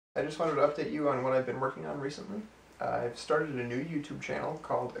I just wanted to update you on what I've been working on recently. I've started a new YouTube channel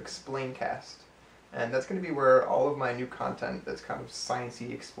called Explaincast, and that's going to be where all of my new content that's kind of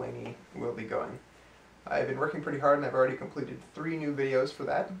sciencey, explainy will be going. I've been working pretty hard and I've already completed 3 new videos for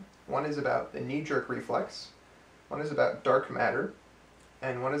that. One is about the knee-jerk reflex, one is about dark matter,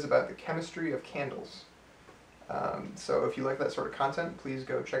 and one is about the chemistry of candles. So if you like that sort of content, please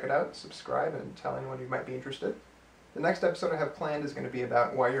go check it out, subscribe, and tell anyone who might be interested. The next episode I have planned is going to be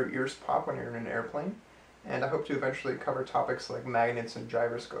about why your ears pop when you're in an airplane, and I hope to eventually cover topics like magnets and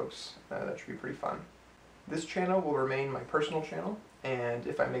gyroscopes. That should be pretty fun. This channel will remain my personal channel, and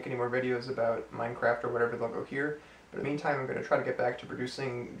if I make any more videos about Minecraft or whatever, they'll go here. But in the meantime, I'm going to try to get back to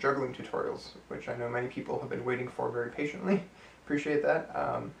producing juggling tutorials, which I know many people have been waiting for very patiently. Appreciate that.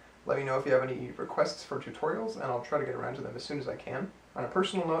 Let me know if you have any requests for tutorials, and I'll try to get around to them as soon as I can. On a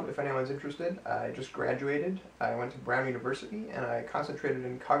personal note, if anyone's interested, I just graduated. I went to Brown University, and I concentrated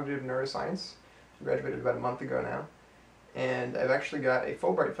in cognitive neuroscience. I graduated about a month ago now. And I've actually got a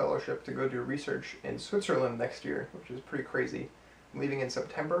Fulbright fellowship to go do research in Switzerland next year, which is pretty crazy. I'm leaving in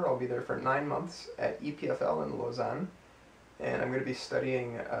September. I'll be there for 9 months at EPFL in Lausanne, and I'm going to be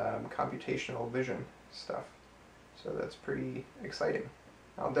studying computational vision stuff. So that's pretty exciting.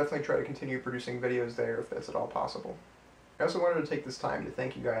 I'll definitely try to continue producing videos there if that's at all possible. I also wanted to take this time to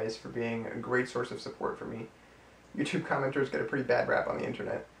thank you guys for being a great source of support for me. YouTube commenters get a pretty bad rap on the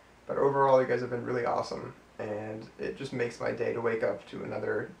internet, but overall you guys have been really awesome, and it just makes my day to wake up to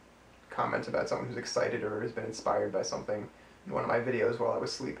another comment about someone who's excited or has been inspired by something in one of my videos while I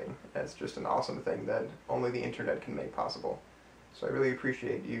was sleeping. That's just an awesome thing that only the internet can make possible. So I really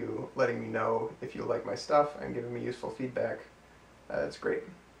appreciate you letting me know if you like my stuff and giving me useful feedback. It's great.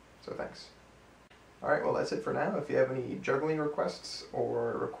 So thanks. Alright, well that's it for now. If you have any juggling requests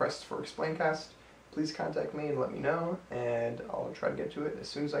or requests for Explaincast, please contact me and let me know, and I'll try to get to it as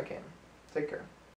soon as I can. Take care.